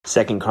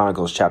2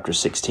 Chronicles chapter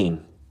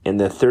 16. In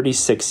the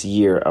 36th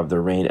year of the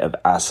reign of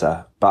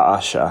Asa,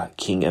 Baasha,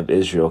 king of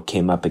Israel,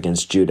 came up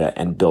against Judah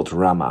and built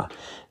Ramah,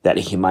 that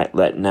he might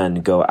let none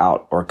go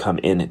out or come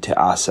in to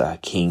Asa,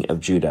 king of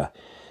Judah.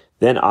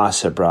 Then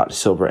Asa brought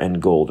silver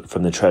and gold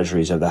from the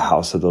treasuries of the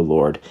house of the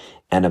Lord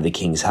and of the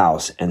king's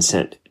house, and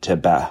sent to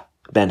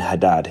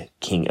Ben-Hadad,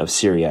 king of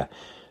Syria,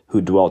 who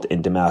dwelt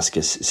in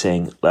Damascus,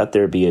 saying, Let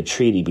there be a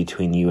treaty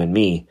between you and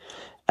me,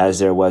 as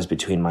there was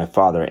between my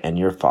father and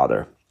your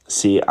father.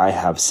 See, I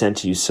have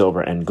sent you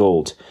silver and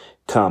gold.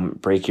 Come,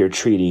 break your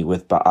treaty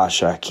with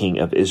Baasha, king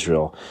of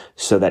Israel,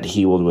 so that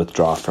he will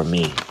withdraw from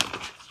me.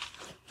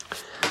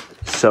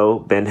 So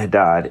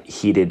Ben-Hadad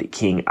heeded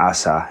King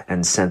Asa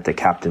and sent the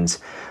captains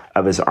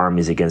of his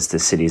armies against the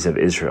cities of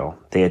Israel.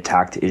 They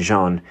attacked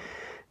Ijon,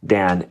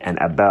 Dan, and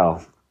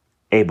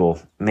Abel,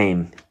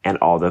 Maim, and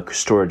all the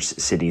storage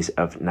cities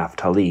of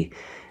Naphtali.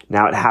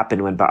 Now it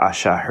happened when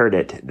Baasha heard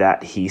it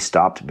that he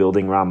stopped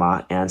building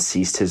Ramah and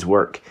ceased his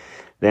work.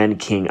 Then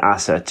King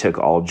Asa took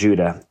all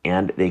Judah,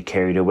 and they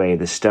carried away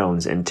the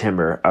stones and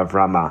timber of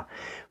Ramah,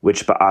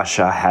 which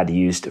Baasha had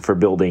used for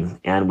building,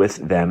 and with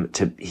them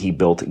he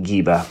built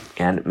Geba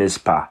and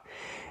Mizpah.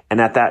 And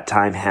at that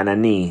time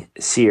Hanani,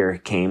 seer,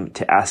 came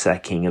to Asa,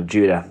 king of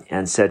Judah,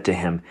 and said to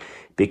him,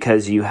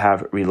 Because you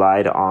have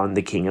relied on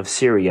the king of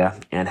Syria,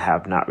 and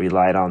have not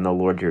relied on the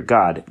Lord your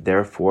God,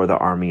 therefore the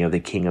army of the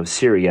king of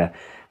Syria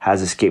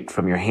has escaped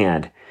from your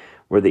hand.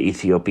 Were the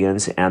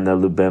Ethiopians and the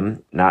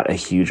Lubim not a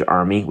huge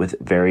army with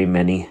very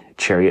many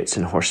chariots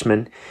and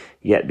horsemen?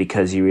 Yet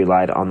because you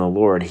relied on the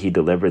Lord, he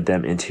delivered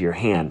them into your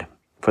hand.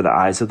 For the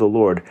eyes of the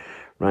Lord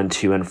run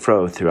to and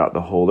fro throughout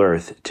the whole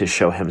earth, to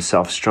show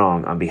himself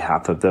strong on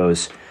behalf of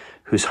those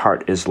whose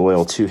heart is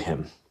loyal to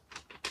him.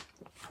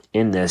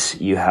 In this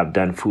you have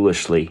done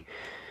foolishly.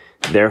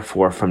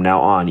 Therefore from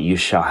now on you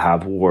shall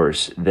have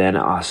wars. Then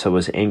Asa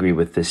was angry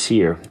with the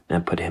seer,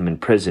 and put him in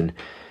prison,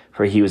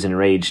 for he was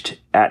enraged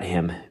at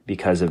him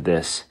because of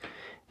this.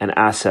 And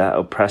Asa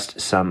oppressed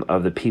some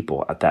of the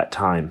people at that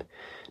time.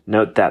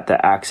 Note that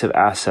the acts of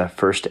Asa,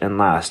 first and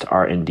last,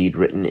 are indeed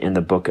written in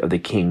the book of the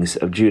kings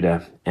of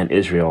Judah and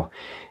Israel.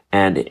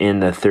 And in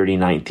the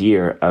 39th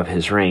year of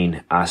his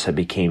reign, Asa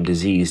became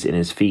diseased in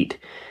his feet,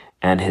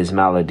 and his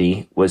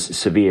malady was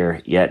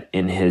severe. Yet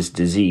in his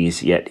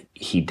disease, yet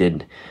he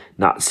did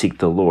not seek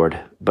the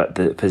Lord, but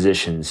the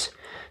physicians.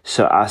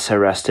 So Asa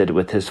rested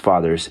with his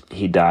fathers.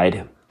 He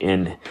died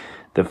in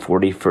the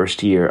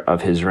 41st year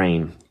of his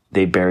reign.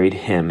 They buried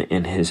him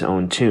in his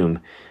own tomb,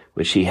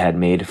 which he had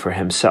made for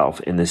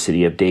himself in the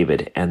city of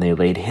David, and they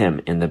laid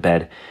him in the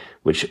bed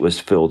which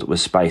was filled with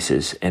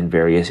spices and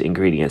various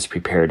ingredients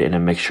prepared in a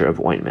mixture of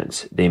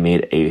ointments. They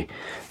made a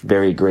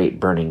very great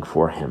burning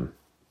for him.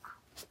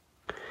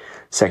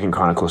 2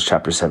 Chronicles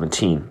chapter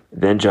 17.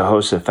 Then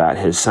Jehoshaphat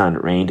his son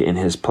reigned in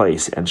his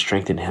place and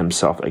strengthened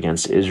himself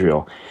against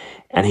Israel,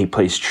 and he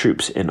placed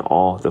troops in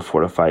all the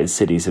fortified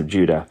cities of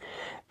Judah,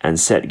 and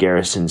set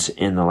garrisons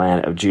in the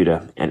land of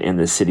Judah and in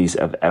the cities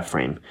of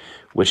Ephraim,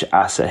 which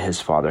Asa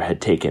his father had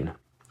taken.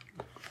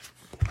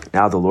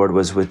 Now the Lord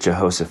was with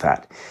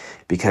Jehoshaphat,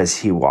 because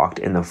he walked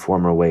in the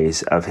former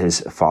ways of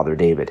his father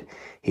David.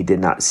 He did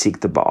not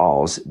seek the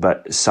Baals,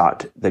 but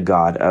sought the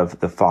God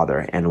of the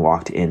father, and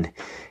walked in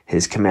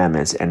his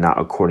commandments, and not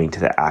according to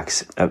the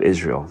acts of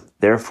Israel.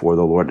 Therefore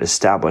the Lord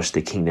established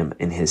the kingdom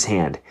in his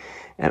hand,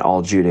 and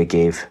all Judah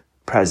gave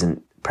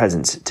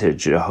presents to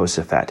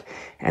Jehoshaphat,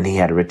 and he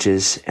had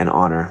riches and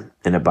honor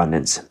in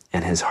abundance,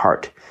 and his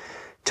heart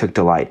took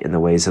delight in the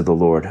ways of the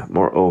Lord.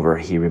 Moreover,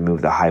 he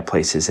removed the high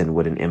places and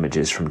wooden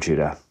images from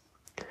Judah.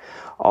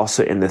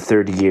 Also in the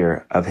 3rd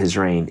year of his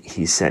reign,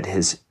 he sent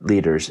his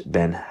leaders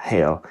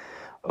Ben-Hail,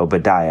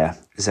 Obadiah,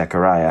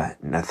 Zechariah,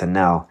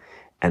 Nethanel,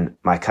 and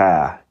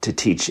Micaiah to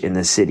teach in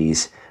the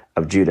cities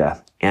of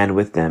Judah, and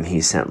with them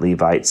he sent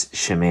Levites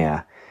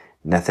Shemaiah,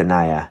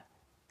 Nethaniah,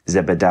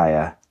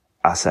 Zebediah,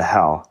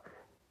 Asahel,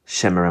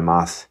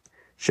 Shemiramoth,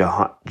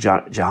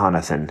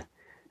 Jehonathan,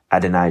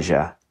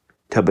 Adonijah,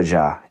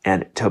 Tobijah,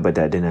 and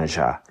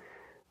Tobadadinijah,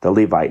 the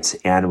Levites,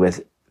 and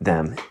with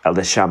them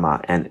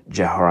Elishama and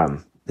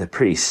Jehoram, the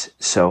priests.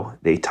 So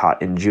they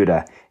taught in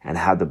Judah, and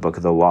had the book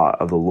of the law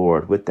of the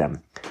Lord with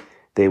them.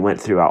 They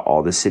went throughout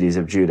all the cities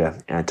of Judah,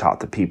 and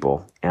taught the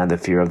people, and the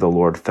fear of the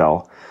Lord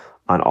fell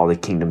on all the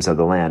kingdoms of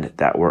the land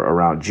that were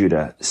around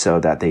Judah, so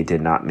that they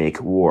did not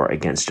make war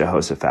against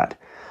Jehoshaphat.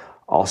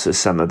 Also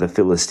some of the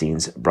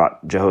Philistines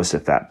brought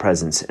Jehoshaphat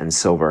presents and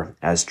silver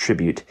as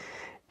tribute,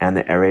 and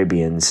the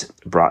Arabians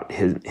brought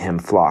him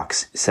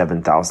flocks,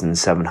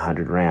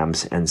 7,700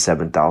 rams, and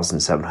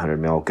 7,700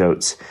 male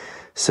goats.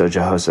 So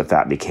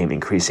Jehoshaphat became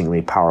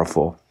increasingly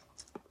powerful,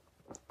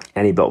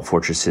 and he built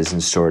fortresses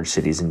and storage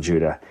cities in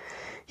Judah.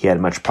 He had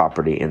much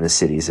property in the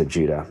cities of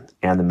Judah,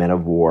 and the men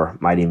of war,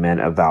 mighty men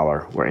of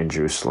valor, were in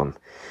Jerusalem.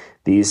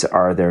 These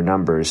are their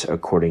numbers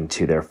according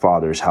to their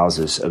fathers'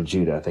 houses of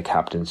Judah, the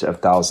captains of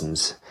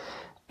thousands.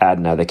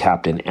 Adnah the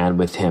captain, and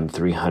with him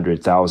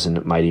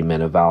 300,000 mighty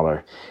men of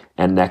valor.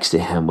 And next to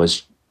him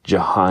was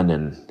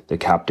Johanan the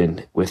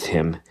captain, with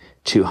him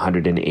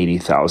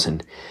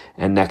 280,000.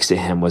 And next to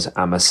him was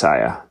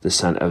Amasiah, the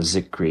son of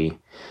Zichri,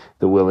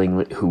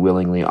 who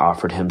willingly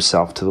offered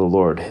himself to the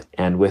Lord,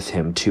 and with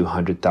him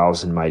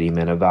 200,000 mighty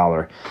men of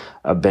valor.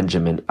 Of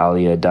Benjamin,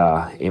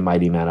 Eliadah, a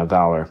mighty man of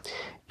valor,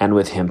 and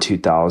with him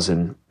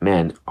 2,000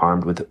 men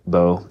armed with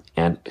bow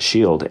and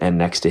shield. And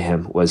next to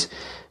him was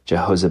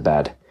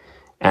Jehozabad,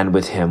 and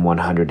with him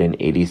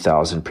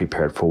 180,000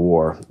 prepared for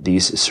war.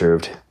 These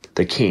served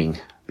the king,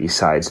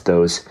 besides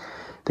those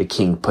the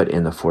king put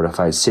in the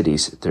fortified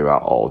cities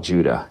throughout all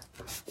Judah.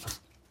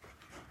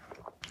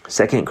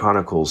 2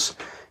 Chronicles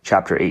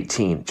chapter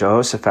 18.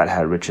 Jehoshaphat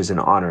had riches and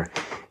honor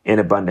in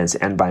abundance,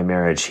 and by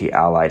marriage he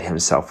allied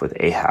himself with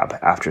Ahab.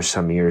 After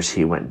some years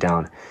he went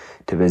down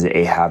to visit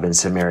Ahab in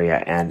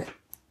Samaria, and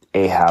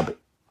Ahab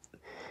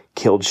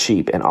killed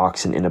sheep and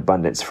oxen in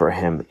abundance for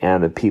him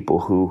and the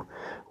people who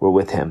were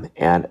with him,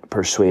 and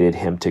persuaded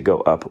him to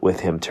go up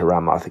with him to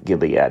Ramoth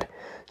Gilead.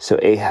 So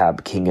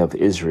Ahab, king of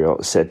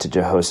Israel, said to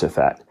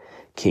Jehoshaphat,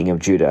 king of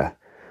Judah,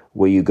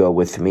 will you go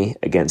with me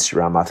against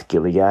Ramoth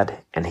Gilead?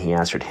 And he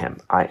answered him,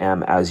 I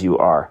am as you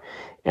are,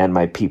 and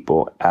my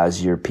people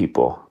as your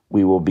people.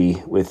 We will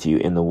be with you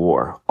in the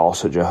war.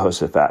 Also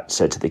Jehoshaphat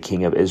said to the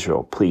king of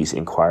Israel, please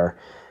inquire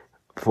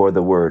for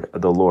the word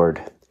of the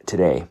Lord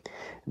today.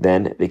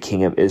 Then the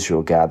king of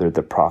Israel gathered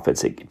the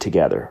prophets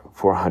together,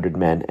 400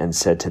 men, and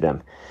said to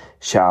them,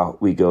 shall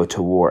we go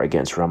to war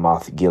against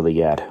Ramoth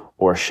Gilead,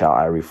 or shall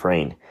I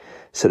refrain?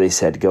 So they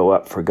said, go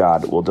up, for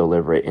God will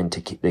deliver it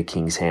into the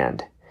king's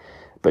hand.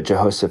 But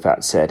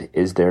Jehoshaphat said,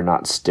 is there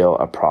not still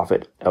a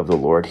prophet of the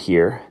Lord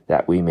here,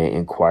 that we may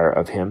inquire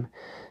of him?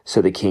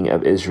 So the king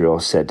of Israel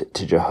said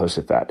to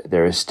Jehoshaphat,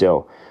 there is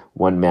still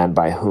one man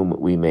by whom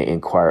we may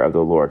inquire of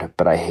the Lord,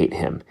 but I hate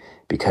him,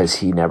 because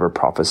he never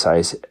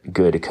prophesies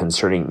good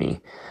concerning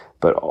me,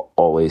 but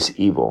always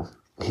evil.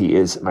 He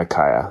is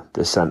Micaiah,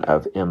 the son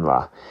of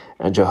Imlah.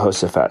 And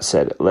Jehoshaphat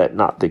said, let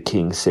not the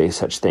king say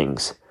such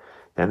things.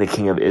 Then the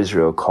king of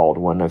Israel called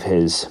one of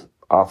his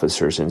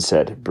officers and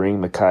said,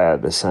 bring Micaiah,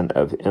 the son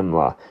of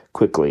Imlah,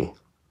 quickly.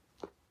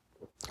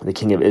 The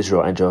king of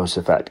Israel and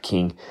Jehoshaphat,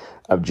 king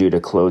of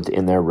Judah, clothed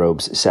in their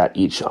robes, sat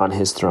each on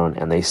his throne,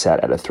 and they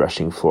sat at a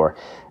threshing floor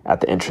at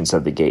the entrance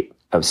of the gate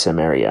of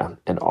Samaria,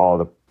 and all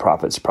the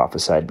prophets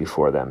prophesied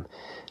before them.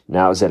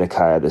 Now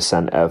Zedekiah, the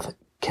son of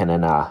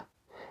Kenanah,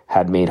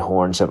 had made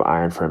horns of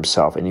iron for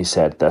himself, and he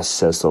said, thus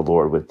says the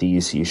Lord, with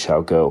these you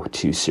shall go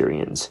to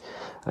Syrians,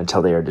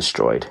 until they are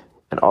destroyed.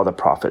 And all the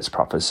prophets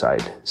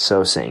prophesied,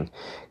 so saying,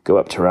 go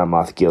up to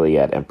Ramoth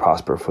Gilead and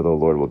prosper, for the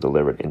Lord will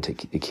deliver it into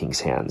the king's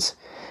hands.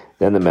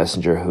 Then the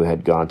messenger who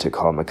had gone to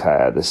call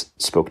Micaiah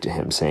spoke to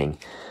him, saying,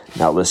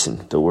 now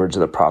listen, the words of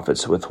the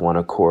prophets with one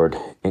accord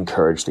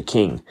encourage the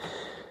king.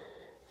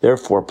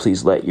 Therefore,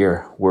 please let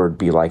your word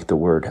be like the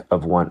word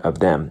of one of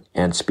them,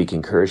 and speak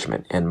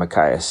encouragement. And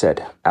Micaiah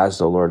said, as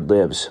the Lord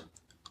lives,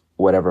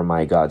 whatever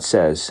my God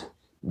says,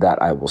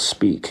 that I will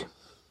speak.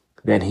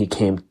 Then he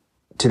came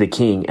to the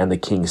king, and the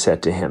king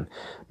said to him,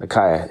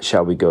 Micaiah,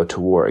 shall we go to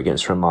war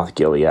against Ramoth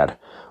Gilead,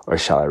 or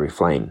shall I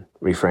refrain?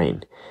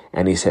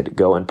 And he said,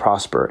 go and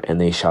prosper,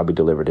 and they shall be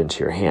delivered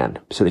into your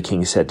hand. So the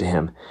king said to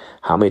him,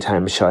 how many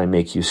times shall I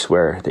make you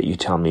swear that you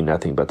tell me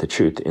nothing but the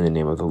truth in the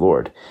name of the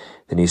Lord?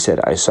 Then he said,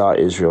 I saw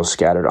Israel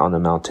scattered on the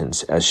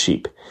mountains as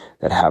sheep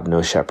that have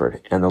no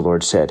shepherd. And the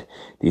Lord said,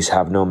 these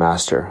have no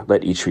master.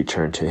 Let each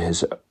return to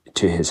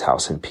his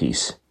house in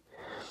peace.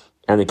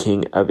 And the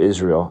king of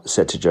Israel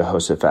said to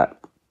Jehoshaphat,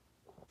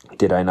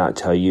 did I not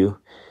tell you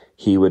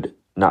he would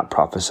not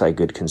prophesy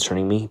good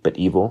concerning me, but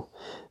evil?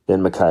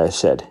 Then Micaiah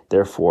said,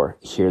 therefore,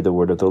 hear the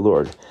word of the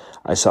Lord.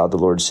 I saw the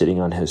Lord sitting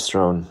on his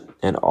throne,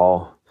 and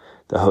all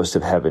the host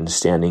of heaven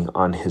standing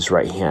on his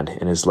right hand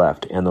and his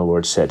left. And the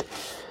Lord said,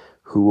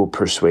 who will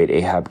persuade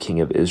Ahab king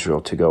of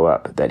Israel to go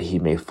up, that he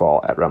may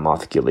fall at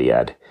Ramoth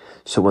Gilead?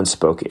 So one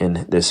spoke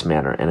in this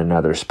manner, and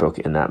another spoke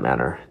in that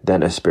manner.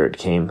 Then a spirit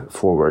came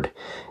forward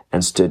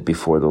and stood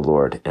before the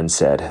Lord, and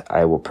said,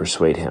 I will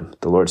persuade him.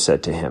 The Lord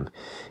said to him,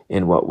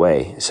 in what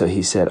way? So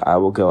he said, I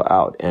will go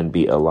out and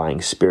be a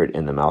lying spirit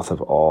in the mouth of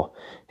all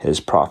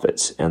his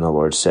prophets. And the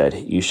Lord said,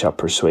 you shall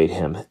persuade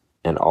him,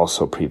 and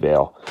also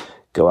prevail.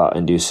 Go out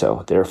and do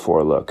so.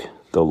 Therefore, look,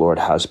 the Lord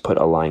has put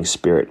a lying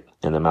spirit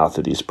in the mouth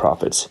of these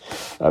prophets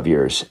of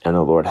yours, and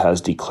the Lord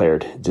has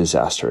declared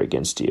disaster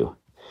against you.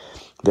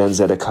 Then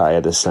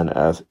Zedekiah, the son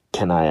of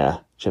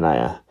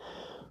Janiah,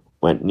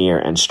 went near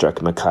and struck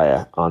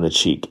Micaiah on the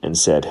cheek, and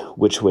said,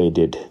 which way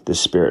did the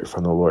Spirit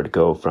from the Lord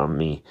go from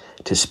me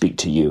to speak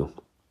to you?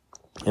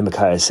 And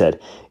Micaiah said,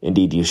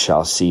 indeed you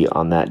shall see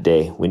on that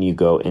day, when you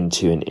go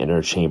into an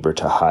inner chamber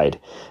to hide.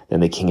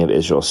 Then the king of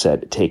Israel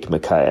said, take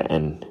Micaiah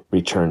and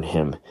return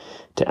him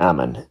to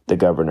Ammon, the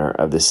governor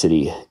of the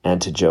city,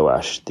 and to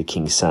Joash, the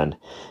king's son,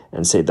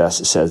 and say,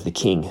 thus says the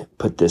king,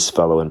 put this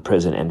fellow in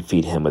prison, and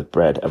feed him with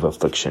bread of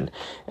affliction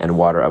and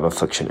water of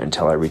affliction,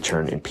 until I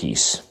return in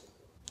peace.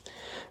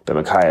 But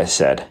Micaiah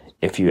said,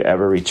 if you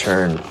ever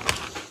return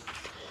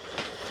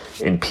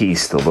in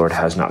peace, the Lord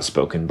has not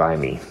spoken by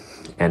me.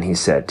 And he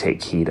said,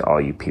 take heed, all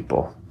you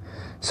people.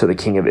 So the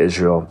king of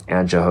Israel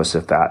and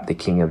Jehoshaphat, the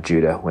king of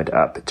Judah, went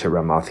up to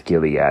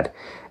Ramoth-Gilead.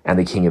 And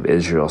the king of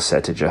Israel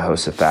said to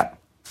Jehoshaphat,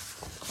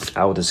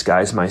 I will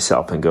disguise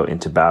myself and go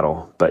into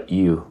battle, but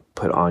you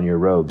put on your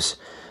robes.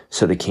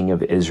 So the king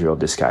of Israel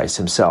disguised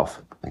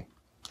himself,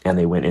 and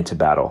they went into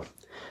battle.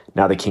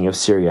 Now the king of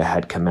Syria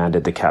had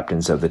commanded the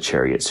captains of the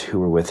chariots who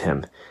were with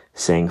him,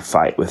 saying,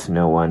 Fight with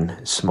no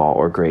one, small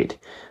or great,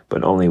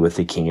 but only with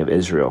the king of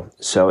Israel.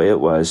 So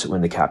it was,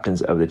 when the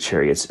captains of the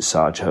chariots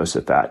saw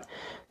Jehoshaphat,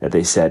 that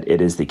they said,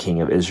 It is the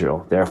king of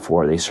Israel.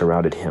 Therefore they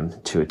surrounded him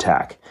to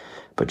attack.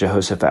 But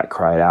Jehoshaphat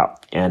cried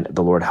out, and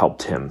the Lord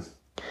helped him.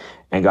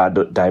 And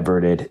God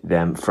diverted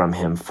them from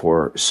him,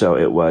 for so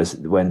it was,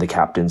 when the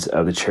captains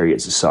of the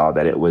chariots saw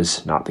that it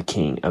was not the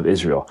king of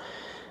Israel,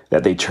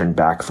 that they turned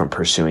back from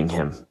pursuing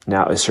him.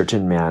 Now a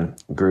certain man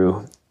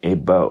drew a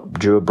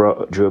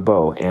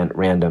bow and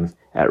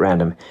at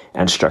random,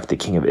 and struck the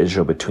king of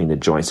Israel between the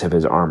joints of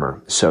his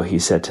armor. So he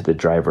said to the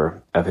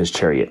driver of his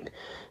chariot,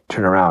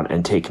 Turn around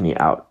and take me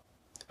out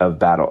of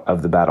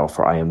the battle,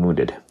 for I am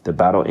wounded. The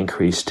battle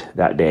increased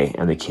that day,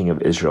 and the king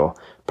of Israel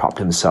propped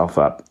himself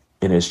up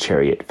in his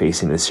chariot,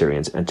 facing the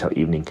Syrians until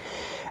evening,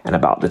 and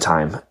about the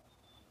time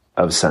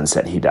of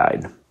sunset he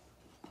died.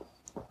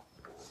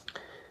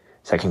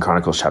 2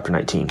 Chronicles chapter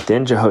 19.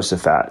 Then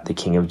Jehoshaphat, the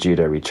king of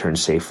Judah, returned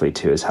safely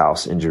to his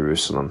house in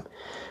Jerusalem.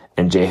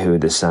 And Jehu,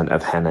 the son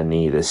of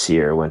Hanani the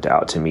seer, went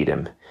out to meet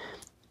him,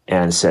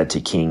 and said to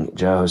King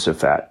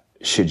Jehoshaphat,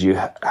 Should you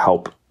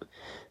help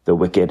the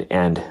wicked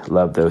and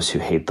love those who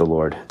hate the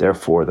Lord?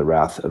 Therefore the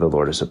wrath of the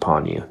Lord is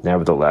upon you.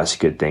 Nevertheless,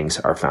 good things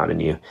are found in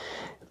you,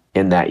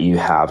 in that you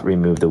have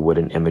removed the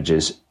wooden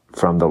images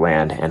from the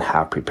land, and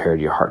have prepared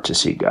your heart to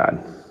seek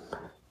God.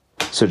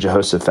 So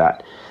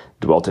Jehoshaphat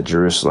dwelt at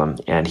Jerusalem,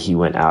 and he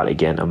went out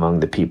again among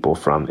the people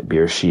from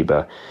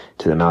Beersheba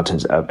to the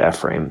mountains of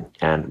Ephraim,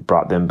 and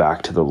brought them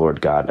back to the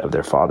Lord God of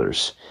their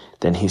fathers.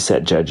 Then he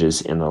set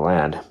judges in the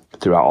land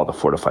throughout all the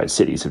fortified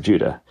cities of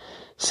Judah,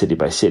 city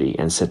by city,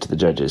 and said to the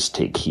judges,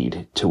 Take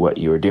heed to what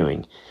you are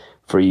doing,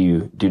 for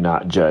you do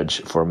not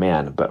judge for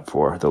man, but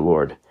for the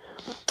Lord,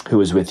 who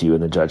is with you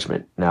in the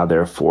judgment. Now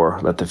therefore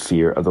let the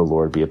fear of the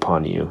Lord be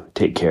upon you.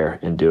 Take care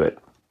and do it.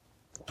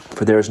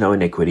 For there is no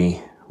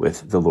iniquity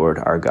with the Lord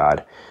our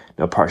God,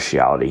 no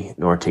partiality,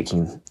 nor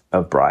taking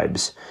of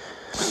bribes.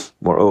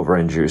 Moreover,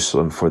 in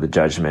Jerusalem, for the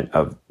judgment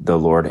of the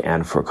Lord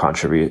and for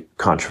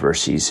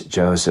controversies,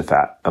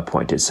 Jehoshaphat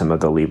appointed some of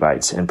the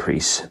Levites and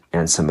priests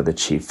and some of the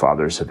chief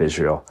fathers of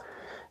Israel.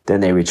 Then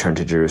they returned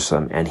to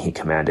Jerusalem, and he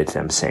commanded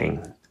them,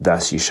 saying,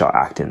 Thus you shall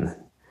act in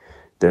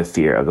the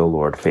fear of the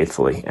Lord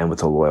faithfully and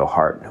with a loyal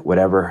heart.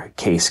 Whatever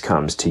case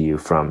comes to you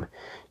from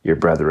your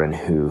brethren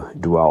who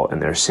dwell in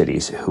their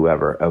cities,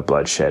 whoever of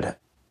bloodshed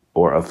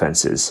or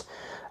offenses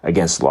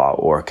against law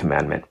or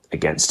commandment,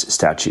 against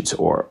statutes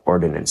or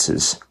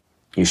ordinances,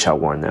 you shall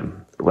warn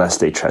them, lest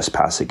they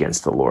trespass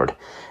against the Lord,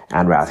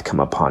 and wrath come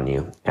upon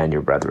you and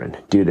your brethren.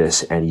 Do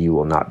this, and you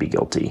will not be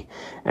guilty.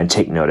 And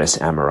take notice,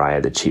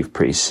 Amariah the chief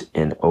priest,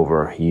 in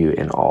over you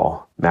in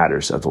all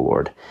matters of the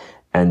Lord,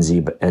 and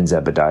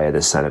Zebediah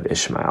the son of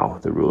Ishmael,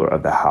 the ruler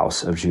of the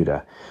house of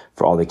Judah.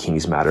 For all the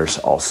king's matters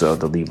also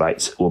the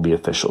Levites will be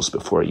officials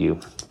before you.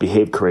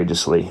 Behave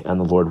courageously,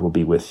 and the Lord will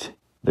be with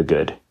the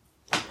good.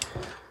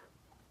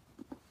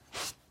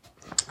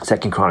 2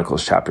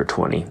 Chronicles chapter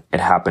 20. It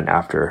happened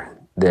after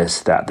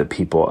this that the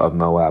people of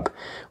Moab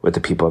with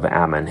the people of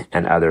Ammon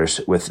and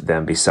others with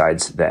them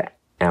besides the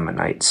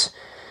Ammonites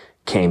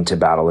came to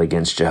battle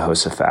against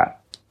Jehoshaphat.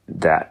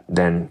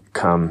 Then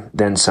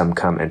some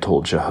come and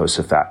told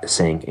Jehoshaphat,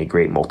 saying, A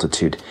great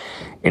multitude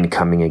in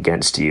coming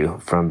against you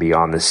from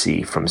beyond the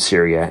sea, from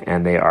Syria,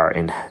 and they are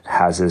in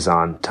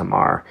Hazazon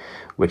Tamar,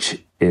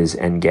 which is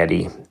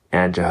En-gedi.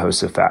 And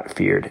Jehoshaphat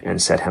feared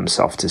and set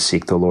himself to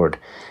seek the Lord,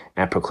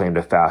 and proclaimed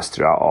a fast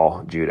throughout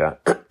all Judah.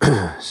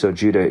 So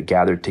Judah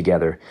gathered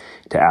together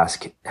to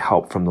ask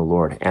help from the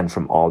Lord, and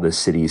from all the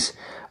cities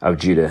of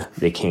Judah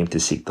they came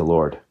to seek the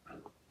Lord.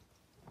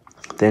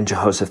 Then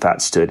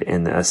Jehoshaphat stood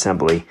in the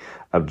assembly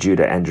of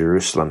Judah and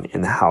Jerusalem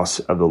in the house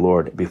of the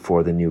Lord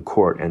before the new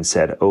court, and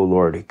said, O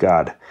Lord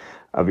God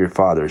of your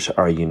fathers,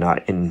 are you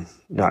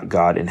not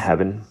God in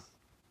heaven?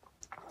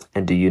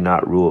 And do you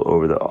not rule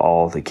over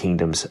all the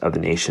kingdoms of the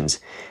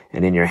nations?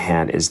 And in your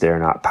hand is there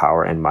not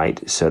power and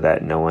might, so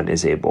that no one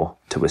is able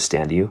to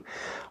withstand you?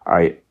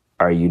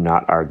 Are you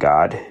not our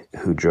God,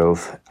 who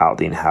drove out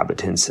the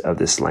inhabitants of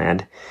this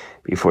land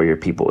before your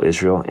people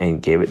Israel,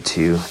 and gave it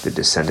to the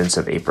descendants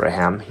of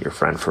Abraham, your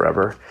friend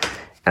forever?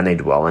 And they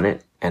dwell in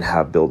it, and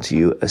have built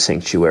you a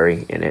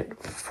sanctuary in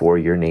it for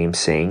your name,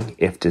 saying,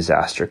 If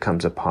disaster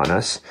comes upon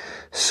us,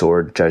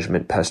 sword,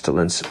 judgment,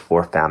 pestilence,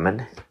 or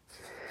famine,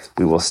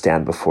 we will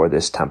stand before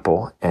this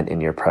temple and in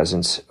your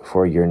presence,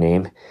 for your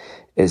name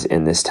is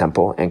in this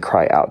temple, and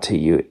cry out to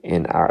you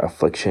in our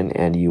affliction,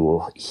 and you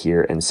will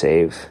hear and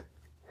save.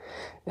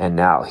 And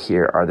now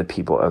here are the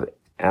people of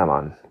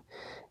Ammon,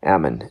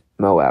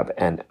 Moab,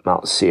 and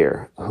Mount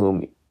Seir,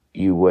 whom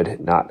you would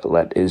not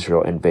let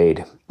Israel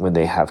invade when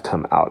they have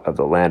come out of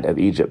the land of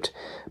Egypt,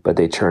 but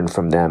they turned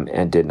from them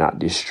and did not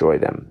destroy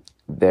them.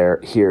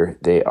 Here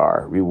they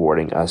are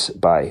rewarding us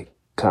by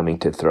coming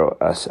to throw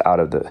us out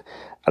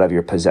of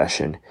your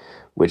possession,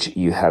 which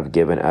you have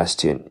given us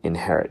to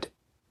inherit.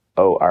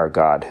 O our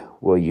God,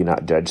 will you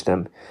not judge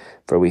them?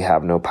 For we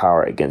have no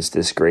power against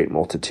this great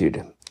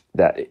multitude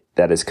that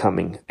is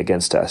coming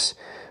against us,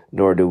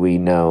 nor do we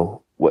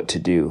know what to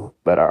do,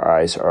 but our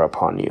eyes are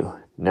upon you.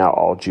 Now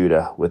all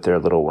Judah, with their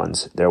little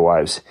ones, their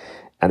wives,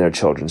 and their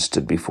children,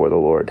 stood before the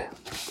Lord.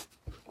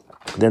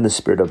 Then the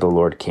Spirit of the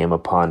Lord came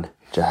upon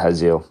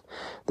Jahaziel,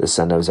 the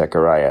son of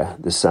Zechariah,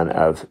 the son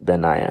of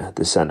Benaiah,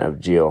 the son of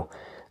Jeiel,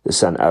 the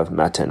son of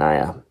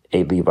Mattaniah,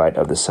 a Levite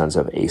of the sons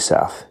of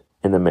Asaph,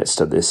 in the midst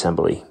of the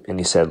assembly. And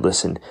he said,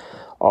 Listen,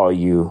 all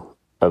you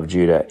of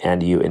Judah,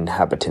 and you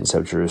inhabitants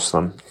of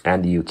Jerusalem,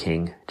 and you,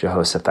 King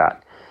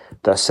Jehoshaphat.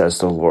 Thus says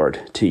the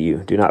Lord to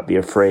you, Do not be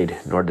afraid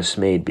nor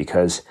dismayed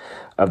because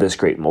of this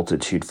great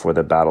multitude, for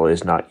the battle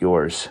is not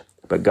yours,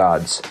 but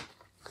God's.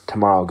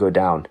 Tomorrow go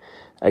down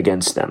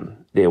against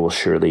them. They will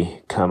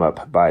surely come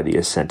up by the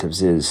ascent of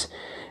Ziz,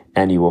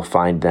 and you will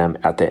find them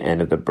at the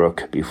end of the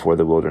brook before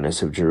the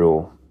wilderness of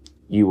Jeruel.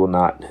 You will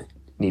not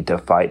need to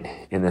fight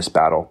in this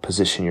battle.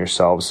 Position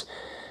yourselves.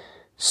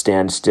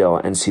 Stand still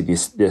and see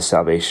this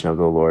salvation of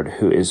the Lord,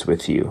 who is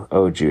with you,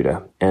 O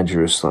Judah and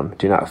Jerusalem.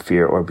 Do not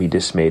fear or be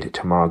dismayed.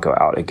 Tomorrow go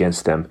out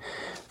against them,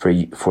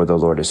 for the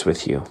Lord is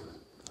with you.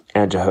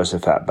 And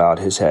Jehoshaphat bowed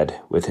his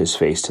head with his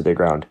face to the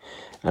ground,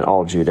 and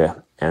all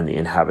Judah and the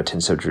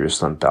inhabitants of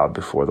Jerusalem bowed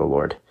before the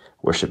Lord,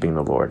 worshiping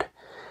the Lord.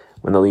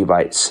 When the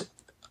Levites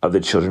of the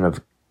children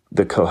of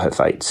the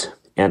Kohathites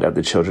and of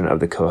the children of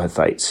the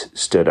Kohathites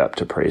stood up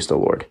to praise the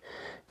Lord,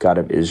 God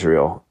of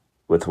Israel,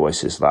 with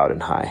voices loud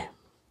and high.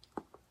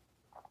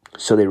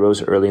 So they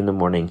rose early in the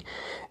morning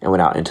and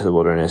went out into the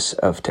wilderness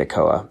of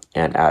Tekoa.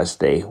 And as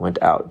they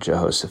went out,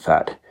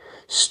 Jehoshaphat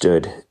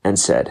stood and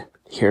said,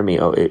 Hear me,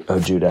 O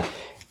Judah,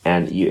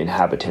 and you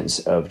inhabitants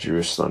of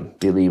Jerusalem.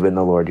 Believe in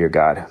the Lord your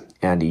God,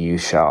 and you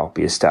shall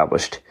be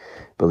established.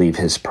 Believe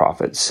his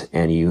prophets,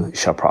 and you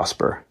shall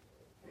prosper.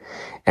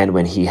 And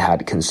when he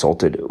had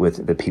consulted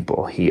with the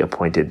people, he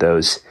appointed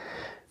those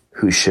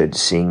who should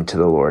sing to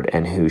the Lord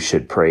and who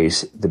should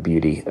praise the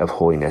beauty of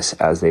holiness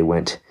as they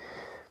went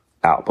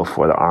out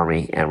before the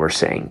army and were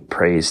saying,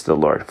 Praise the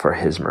Lord, for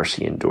his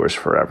mercy endures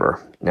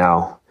forever.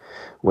 Now,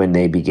 when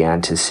they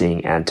began to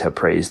sing and to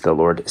praise, the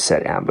Lord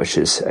set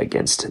ambushes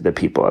against the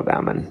people of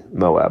Ammon,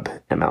 Moab,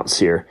 and Mount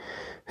Seir,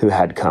 who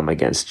had come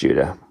against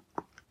Judah.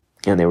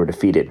 And they were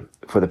defeated,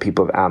 for the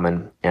people of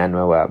Ammon and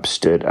Moab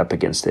stood up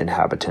against the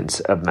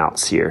inhabitants of Mount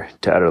Seir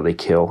to utterly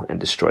kill and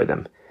destroy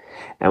them.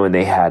 And when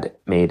they had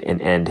made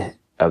an end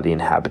of the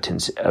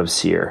inhabitants of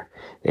Seir,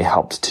 they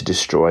helped to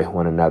destroy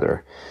one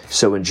another.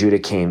 So when Judah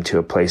came to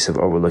a place of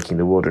overlooking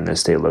the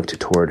wilderness, they looked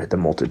toward the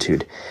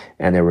multitude,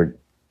 and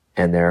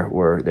there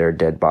were their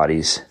dead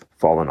bodies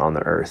fallen on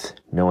the earth.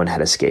 No one had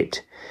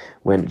escaped.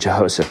 When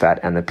Jehoshaphat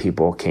and the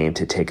people came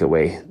to take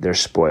away their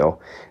spoil,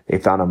 they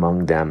found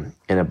among them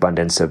an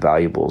abundance of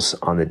valuables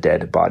on the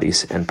dead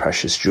bodies and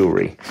precious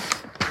jewelry,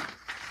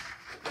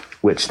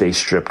 which they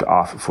stripped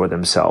off for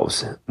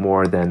themselves,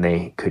 more than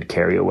they could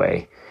carry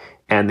away.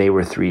 And they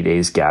were 3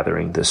 days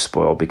gathering the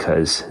spoil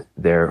because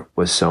there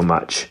was so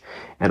much.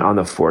 And on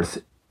the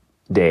fourth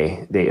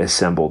day they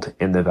assembled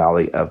in the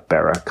valley of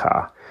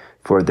Berakah,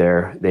 for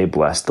there they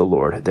blessed the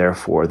Lord.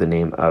 Therefore the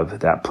name of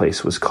that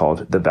place was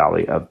called the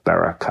valley of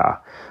Berakah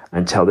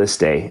until this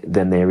day.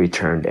 Then they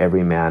returned,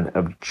 every man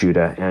of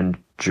Judah and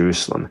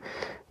Jerusalem,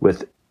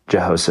 with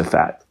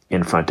Jehoshaphat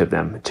in front of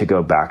them, to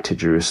go back to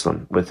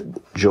Jerusalem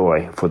with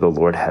joy, for the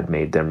Lord had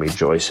made them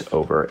rejoice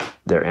over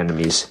their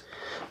enemies.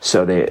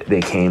 So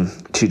they came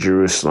to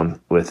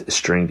Jerusalem with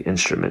stringed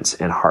instruments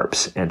and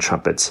harps and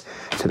trumpets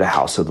to the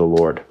house of the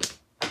Lord.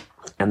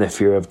 And the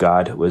fear of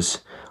God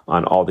was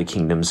on all the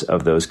kingdoms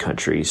of those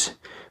countries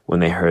when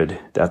they heard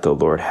that the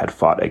Lord had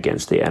fought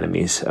against the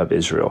enemies of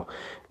Israel.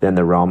 Then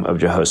the realm of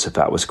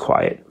Jehoshaphat was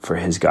quiet, for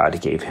his God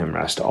gave him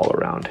rest all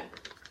around.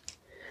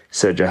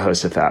 So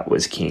Jehoshaphat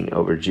was king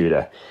over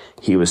Judah.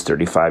 He was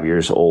 35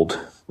 years old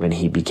when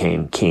he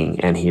became king,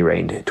 and he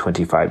reigned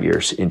 25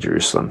 years in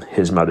Jerusalem.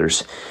 His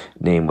mother's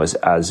name was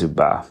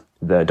Azubah,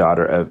 the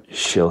daughter of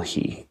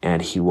Shilhi,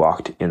 and he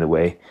walked in the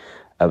way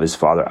of his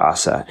father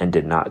Asa, and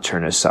did not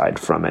turn aside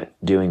from it,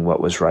 doing what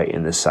was right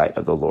in the sight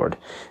of the Lord.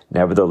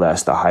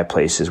 Nevertheless, the high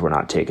places were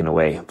not taken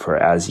away, for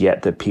as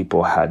yet the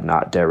people had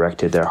not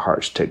directed their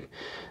hearts to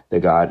the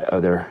God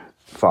of their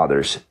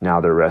fathers. Now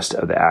the rest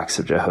of the acts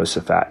of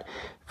Jehoshaphat,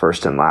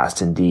 first and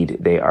last, indeed,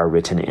 they are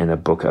written in the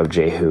book of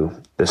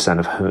Jehu, the son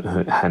of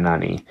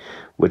Hanani,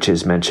 which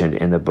is mentioned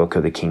in the book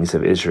of the kings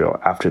of Israel.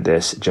 After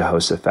this,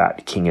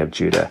 Jehoshaphat, king of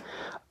Judah,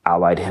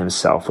 allied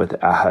himself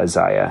with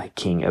Ahaziah,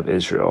 king of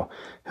Israel,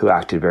 who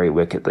acted very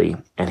wickedly,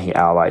 and he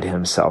allied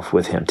himself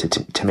with him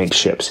to make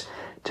ships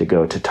to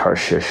go to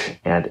Tarshish,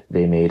 and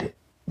they made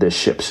the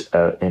ships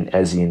in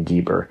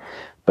Ezion-Geber.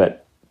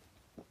 But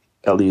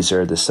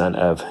Eliezer, the son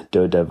of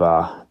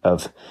Dodavah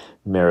of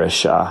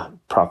Mareshah,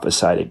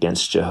 prophesied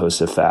against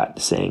Jehoshaphat,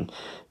 saying,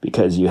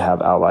 because you have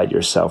allied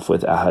yourself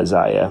with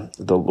Ahaziah,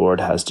 the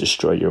Lord has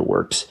destroyed your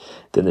works.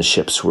 Then the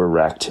ships were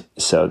wrecked,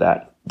 so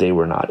that they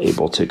were not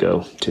able to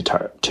go to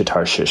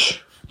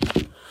Tarshish.